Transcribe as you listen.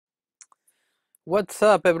What's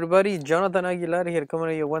up, everybody? Jonathan Aguilar here, coming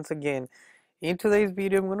to you once again. In today's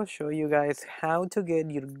video, I'm going to show you guys how to get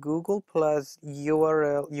your Google Plus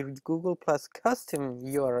URL, your Google Plus custom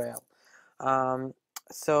URL.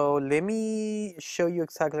 So let me show you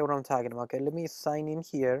exactly what I'm talking about. Okay, let me sign in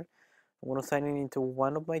here. I'm going to sign in into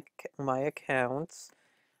one of my accounts.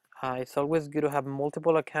 It's always good to have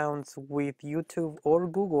multiple accounts with YouTube or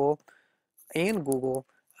Google,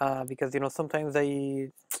 because sometimes they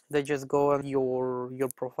just go on your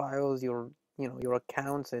profiles, your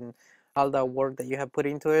accounts, and all that work that you have put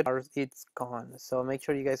into it, or it's gone. So make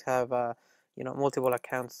sure you guys have multiple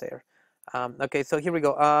accounts there. Okay, so here we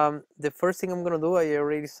go. The first thing I'm gonna do, I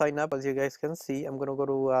already signed up, as you guys can see. I'm gonna go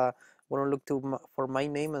to look for my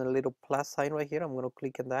name and a little plus sign right here. I'm gonna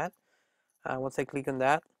click on that. Once I click on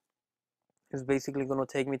that, it's basically going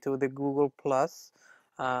to take me to the Google Plus.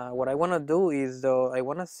 What I want to do is, though, I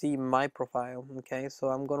want to see my profile. Okay, so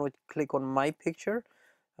I'm going to click on my picture.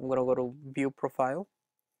 I'm going to go to view profile.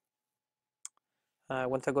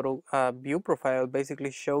 Once I go to view profile, it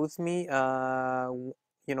basically shows me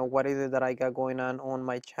what is it that I got going on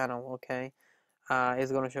my channel. Okay,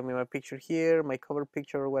 it's going to show me my picture here, my cover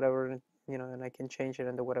picture, or whatever, and I can change it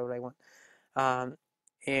into whatever I want. um,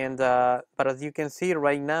 but as you can see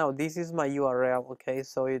right now, this is my URL. Okay,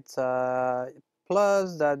 so it's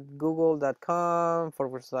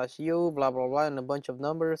plus.google.com/u blah blah blah, and a bunch of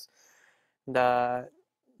numbers that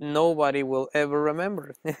nobody will ever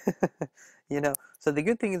remember. So the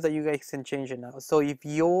good thing is that you guys can change it now. So if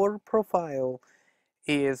your profile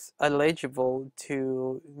is eligible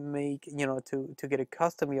to make, to get a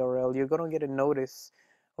custom URL, you're gonna get a notice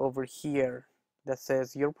over here that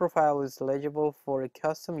says your profile is eligible for a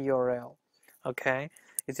custom URL. Okay,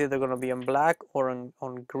 it's either gonna be on black or on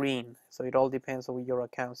green, so it all depends on your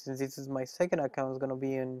account. Since this is my second account, it's gonna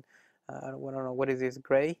be in I don't know, what is this,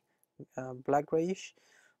 gray, black grayish.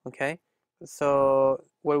 Okay, so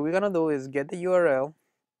what we're gonna do is get the URL,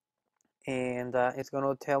 and it's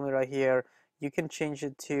gonna tell me right here, you can change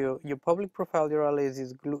it to your public profile URL this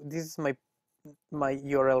is my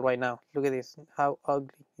URL right now. Look at this, how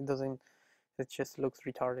ugly it doesn't, it just looks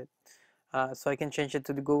retarded. So I can change it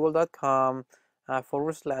to the google.com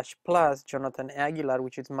 /plus Jonathan Aguilar,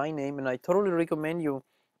 which is my name, and I totally recommend you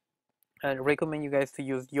guys to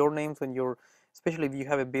use your names when you're, especially if you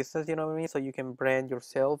have a business, you know what I mean, so you can brand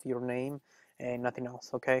yourself, your name, and nothing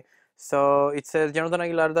else. Okay, so it says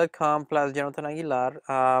jonathanaguilar.com plus Jonathan Aguilar.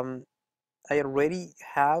 I already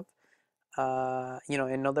have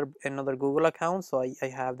another Google account, so I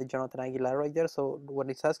have the Jonathan Aguilar right there. So what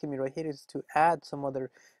it's asking me right here is to add some other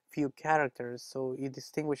few characters so it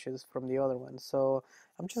distinguishes from the other one. So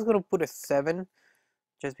I'm just gonna put a 7,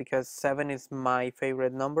 just because 7 is my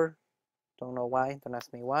favorite number. Don't know why, don't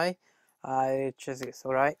ask me why. It just is.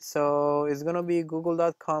 All right, so it's gonna be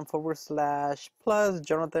google.com /plus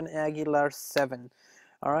Jonathan Aguilar 7.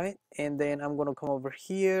 All right, and then I'm gonna come over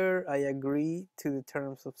here. I agree to the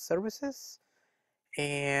terms of services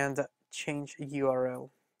and change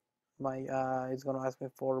URL. My it's gonna ask me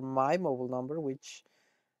for my mobile number, which,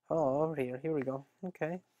 oh, over here we go.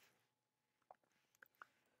 Okay,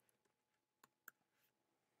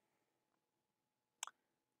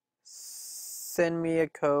 send me a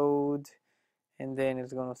code, and then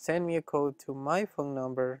it's gonna send me a code to my phone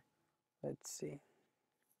number. Let's see.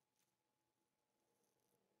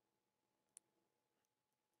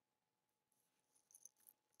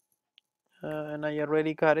 And I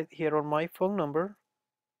already got it here on my phone number.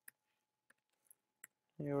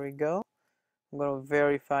 Here we go. I'm gonna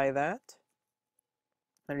verify that.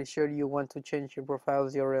 Are you sure you want to change your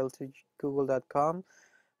profile's URL to google.com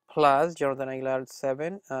plus Jonathan Aguilar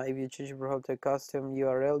 7? If you change your profile to a custom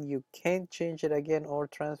URL, you can't change it again or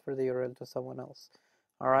transfer the URL to someone else.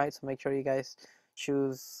 Alright, so make sure you guys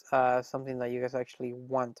choose something that you guys actually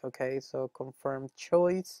want. Okay, so confirm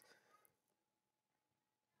choice.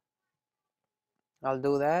 I'll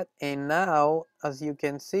do that. And now, as you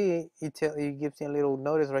can see, it gives me a little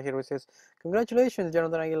notice right here which says, congratulations,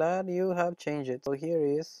 Jonathan Aguilar, you have changed it. So here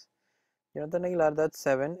is Jonathan Aguilar, that's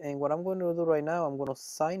 7. And what I'm going to do right now, I'm going to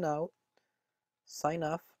sign off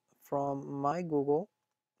from my Google.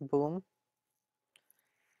 Boom.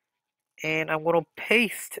 And I'm going to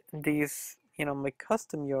paste this, my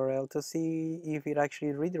custom URL to see if it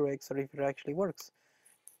actually redirects or if it actually works.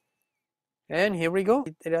 And here we go.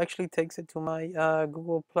 It actually takes it to my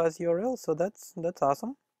Google Plus URL. So that's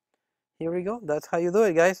awesome. Here we go. That's how you do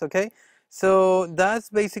it, guys. Okay, so that's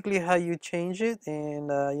basically how you change it,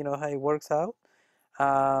 and how it works out.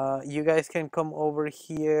 You guys can come over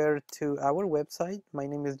here to our website. My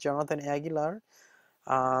name is Jonathan Aguilar.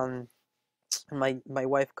 um, my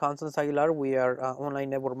wife Constance Aguilar. We are online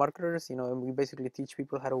network marketers, and we basically teach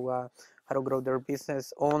people how to grow their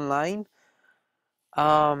business online.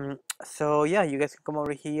 So yeah, you guys can come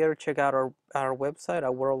over here, check out our website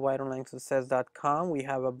at worldwideonlinesuccess.com. We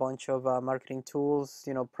have a bunch of marketing tools,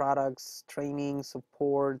 products, training,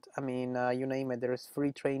 support. I mean, you name it. There's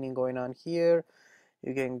free training going on here.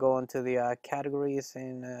 You can go into the categories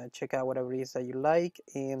and check out whatever it is that you like.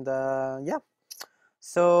 And yeah,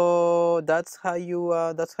 so that's how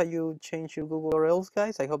you change your Google URLs,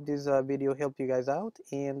 guys. I hope this video helped you guys out,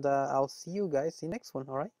 and I'll see you guys in the next one.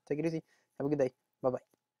 All right, take it easy. Have a good day. Bye bye.